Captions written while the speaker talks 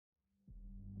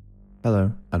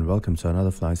Hello and welcome to another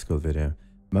flight school video.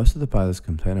 Most of the pilots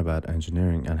complain about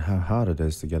engineering and how hard it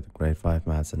is to get the grade 5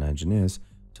 maths and engineers,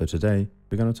 so today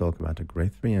we're going to talk about a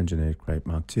grade 3 engineered Krait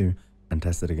MK2 and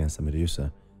test it against the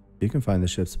Medusa. You can find the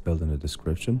ship's build in the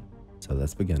description, so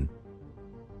let's begin.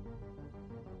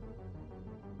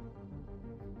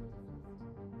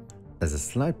 There's a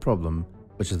slight problem,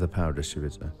 which is the power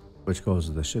distributor, which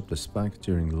causes the ship to spike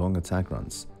during long attack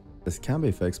runs. This can be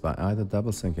fixed by either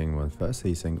double sinking when first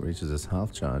heatsink reaches its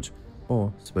half charge,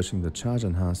 or switching the charge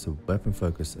enhanced to weapon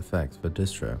focused effect for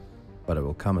distro, but it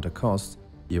will come at a cost.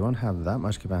 You won't have that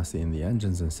much capacity in the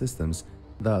engines and systems,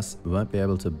 thus won't be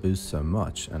able to boost so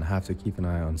much and have to keep an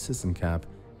eye on system cap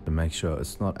to make sure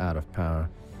it's not out of power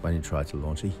when you try to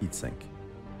launch a heatsink.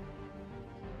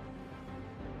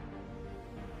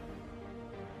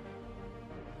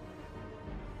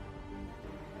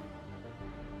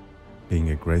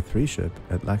 Being a grade 3 ship,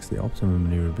 it lacks the optimum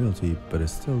maneuverability but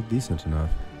is still decent enough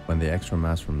when the extra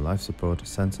mass from life support,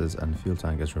 sensors and fuel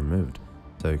tank is removed,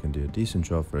 so you can do a decent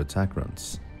job for attack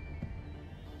runs.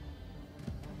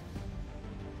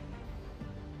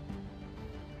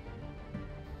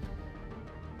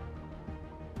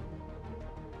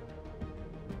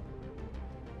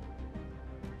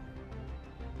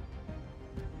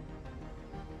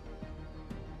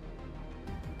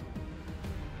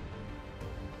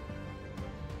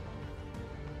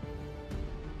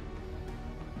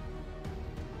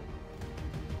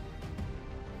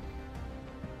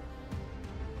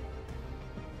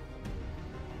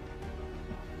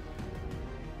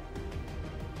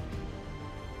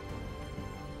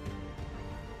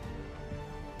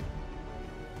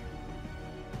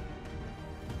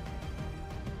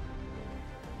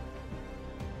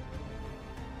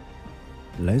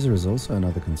 Laser is also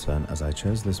another concern, as I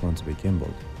chose this one to be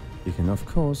gimbaled. You can of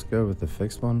course go with the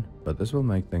fixed one, but this will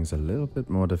make things a little bit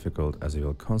more difficult as you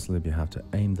will constantly have to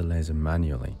aim the laser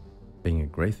manually. Being a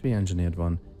grade 3 engineered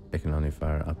one, it can only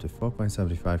fire up to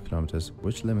 4.75 kilometers,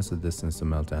 which limits the distance to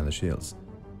melt down the shields.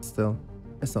 Still,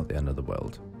 it's not the end of the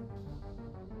world.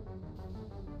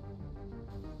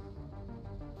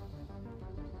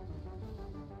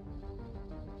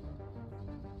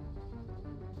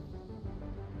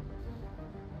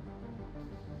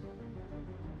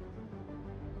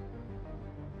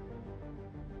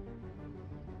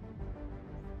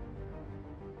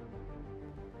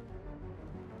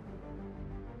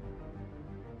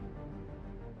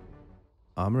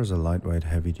 Armor is a lightweight,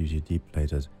 heavy-duty,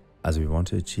 deep-plated, as we want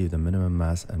to achieve the minimum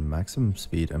mass and maximum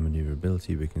speed and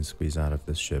maneuverability we can squeeze out of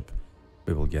this ship.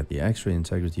 We will get the extra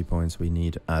integrity points we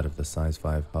need out of the size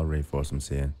 5 hull reinforcements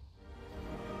here.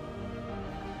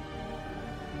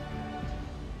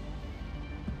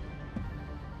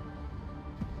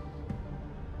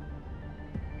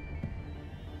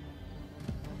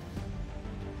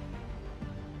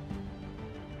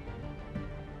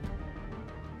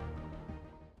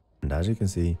 And as you can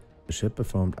see, the ship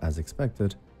performed as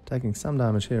expected, taking some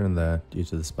damage here and there due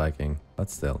to the spiking, but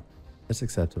still, it's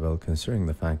acceptable considering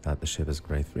the fact that the ship is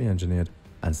grade 3 engineered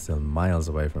and still miles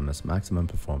away from its maximum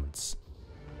performance.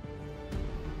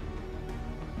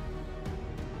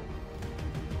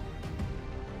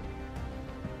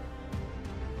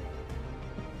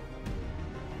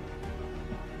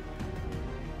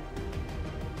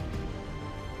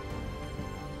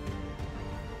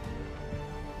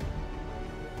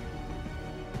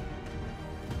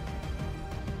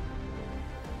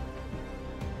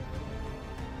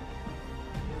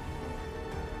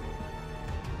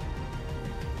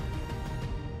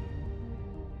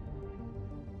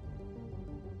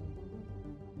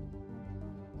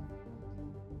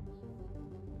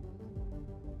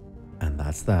 And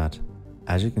that's that.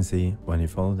 As you can see, when you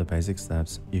follow the basic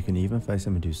steps, you can even face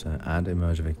a Medusa and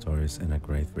emerge victorious in a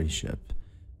grade 3 ship.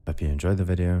 Hope you enjoyed the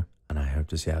video, and I hope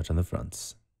to see you out on the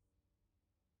fronts.